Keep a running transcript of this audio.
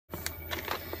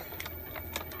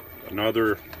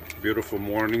Another beautiful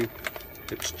morning.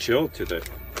 It's chill today,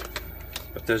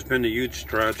 but there's been a huge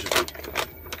tragedy.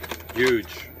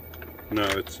 Huge. No,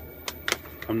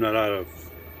 I'm not out of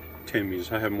Timmy's.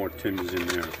 I have more Timmy's in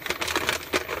there.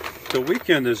 The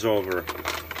weekend is over.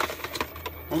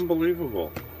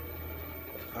 Unbelievable.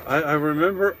 I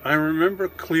remember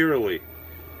clearly.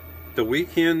 The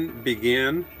weekend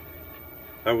began.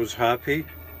 I was happy.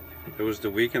 It was the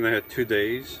weekend. I had 2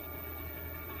 days.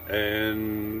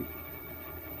 And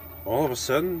all of a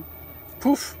sudden,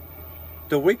 poof,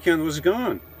 the weekend was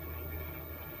gone.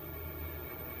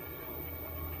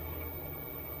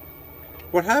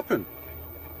 What happened?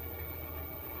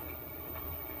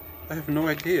 I have no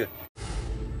idea.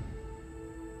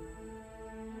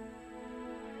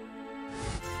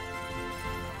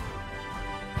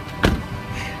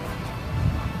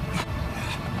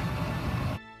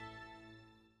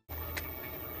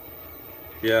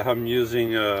 Yeah, I'm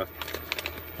using the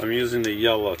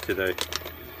Zello today.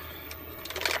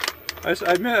 I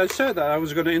said that I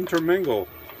was going to intermingle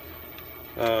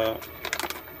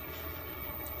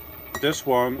this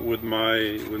one with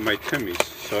my Timmy's.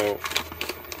 So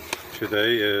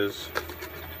today is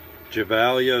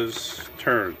Javalia's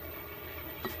turn.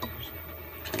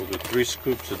 We'll do 3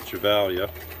 scoops of Javalia,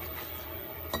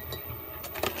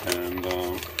 and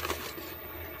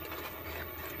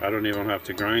I don't even have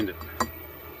to grind it,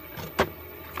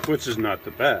 which is not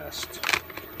the best.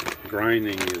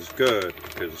 Grinding is good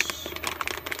because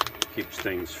it keeps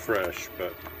things fresh,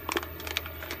 but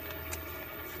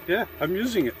yeah, I'm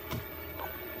using it.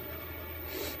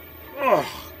 Oh.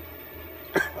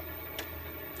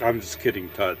 I'm just kidding,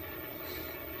 Todd.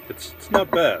 It's not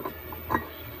bad.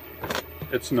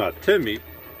 It's not Timmy.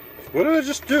 What did I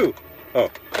just do? Oh,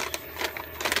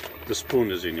 the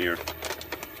spoon is in here.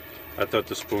 I thought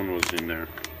the spoon was in there.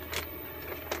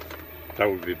 That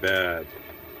would be bad,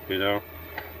 you know.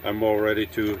 I'm all ready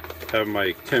to have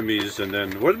my Timmy's, and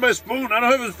then where's my spoon? I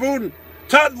don't have a spoon.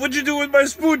 Todd, what'd you do with my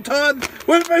spoon, Todd?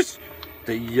 Where's my?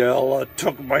 The Zello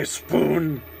took my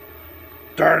spoon.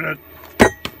 Darn it.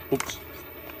 Oops.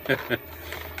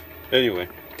 Anyway,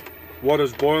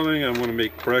 water's boiling. I'm gonna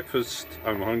make breakfast.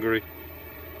 I'm hungry.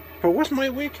 But what's my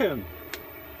weekend?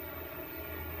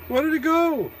 Where did it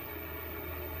go?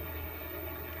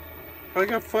 I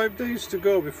got 5 days to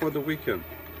go before the weekend.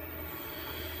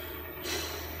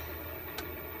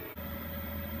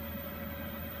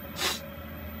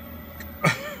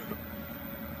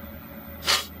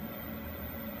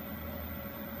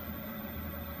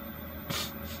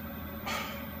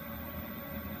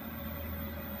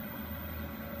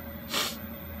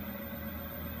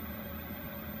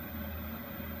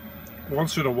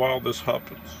 Once in a while this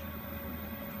happens.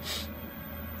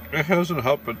 It hasn't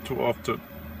happened too often,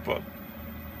 but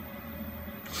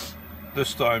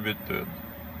this time it did.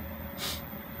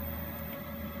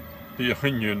 The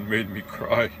onion made me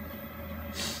cry.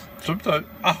 Sometimes,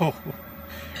 ow!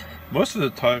 Most of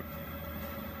the time,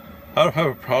 I don't have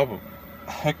a problem.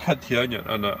 I cut the onion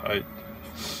and I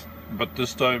but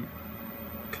this time,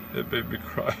 it made me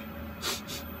cry.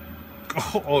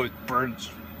 Oh, it burns.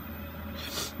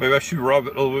 Maybe I should rub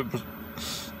it a little bit.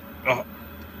 Oh,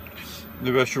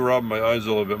 maybe I should rub my eyes a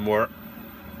little bit more.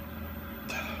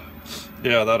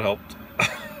 Yeah, that helped.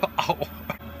 Ow.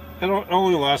 It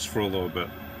only lasts for a little bit.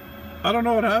 I don't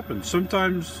know what happens.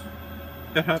 Sometimes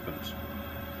it happens.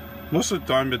 Most of the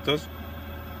time it does.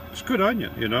 It's good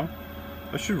onion, you know.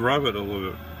 I should rub it a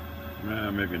little bit.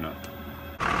 Maybe not.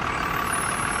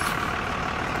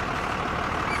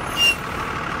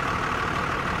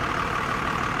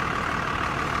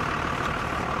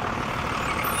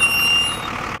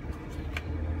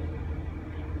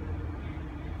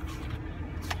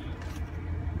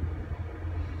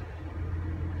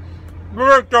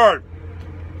 Break time!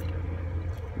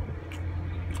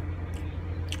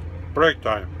 Break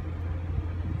time.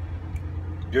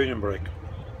 Union break.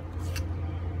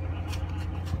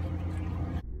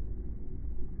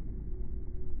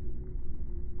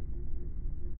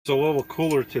 It's a little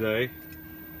cooler today.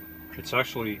 It's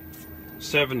actually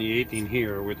 78 in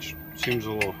here, which seems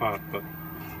a little hot, but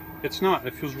it's not.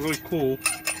 It feels really cool,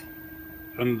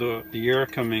 and the air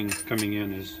coming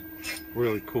in is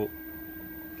really cool.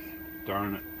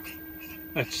 Darn it.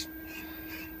 It's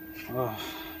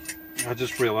I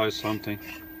just realized something.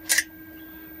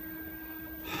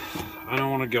 I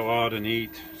don't want to go out and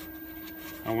eat.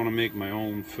 I want to make my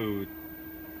own food.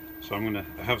 So I'm going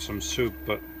to have some soup,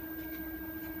 but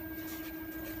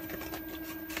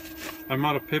I'm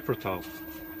out of paper towel.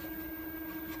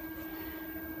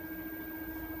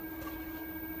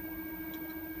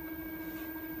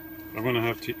 I'm going to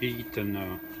have to eat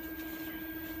and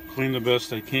clean the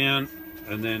best I can,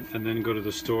 and then go to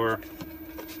the store,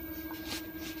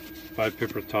 buy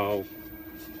paper towel.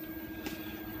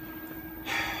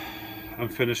 I'm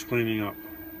finished cleaning up.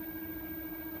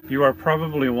 You are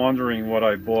probably wondering what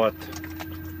I bought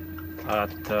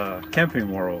at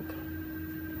Camping World,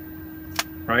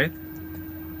 right?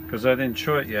 Because I didn't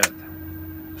show it yet.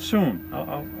 Soon,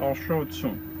 I'll show it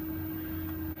soon.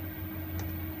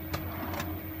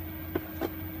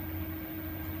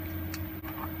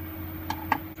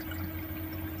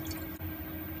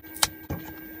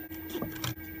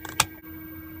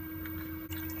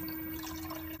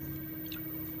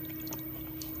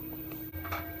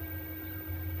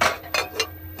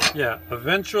 Yeah,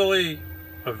 eventually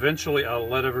I'll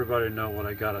let everybody know what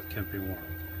I got at Camping World.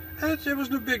 And it was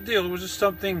no big deal. It was just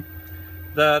something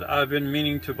that I've been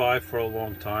meaning to buy for a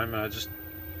long time. And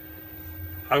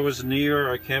I was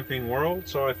near a Camping World,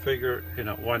 so I figured, you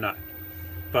know, why not?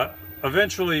 But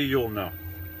eventually you'll know.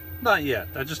 Not yet.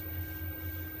 I just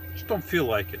don't feel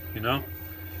like it, you know?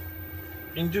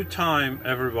 In due time,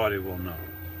 everybody will know.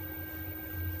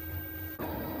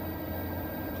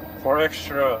 For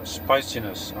extra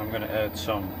spiciness, I'm going to add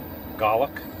some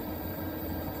garlic.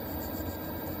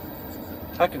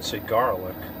 I can say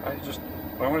garlic. I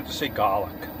wanted to say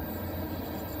garlic.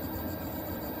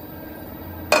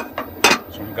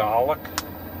 Some garlic.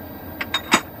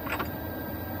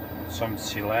 Some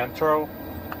cilantro.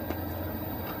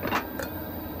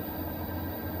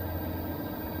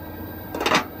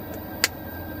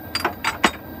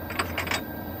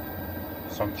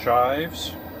 Some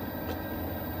chives.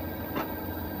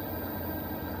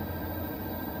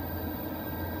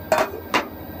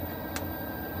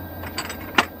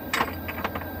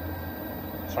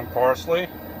 Some parsley.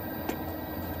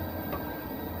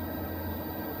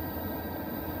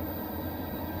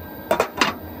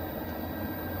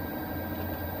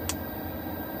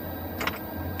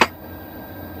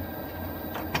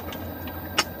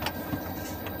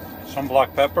 Some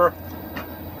black pepper.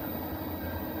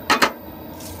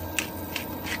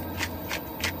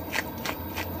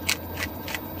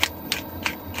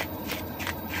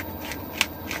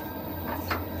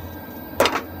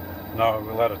 Now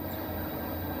we let it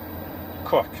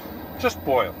cook, just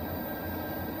boil.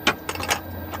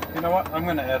 You know what? I'm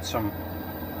going to add some.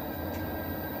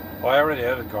 Well, I already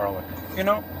added garlic. You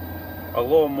know, a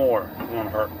little more won't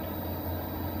hurt.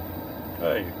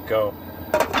 There you go.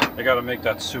 I got to make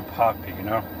that soup hoppy, you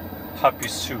know, hoppy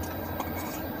soup.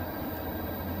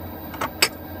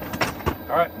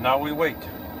 All right, now we wait.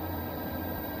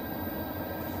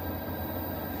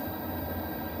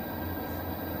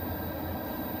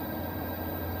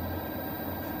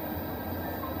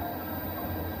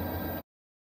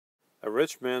 A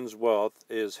rich man's wealth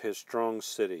is his strong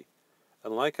city,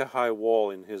 and like a high wall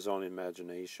in his own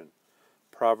imagination.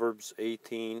 Proverbs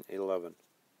 18:11.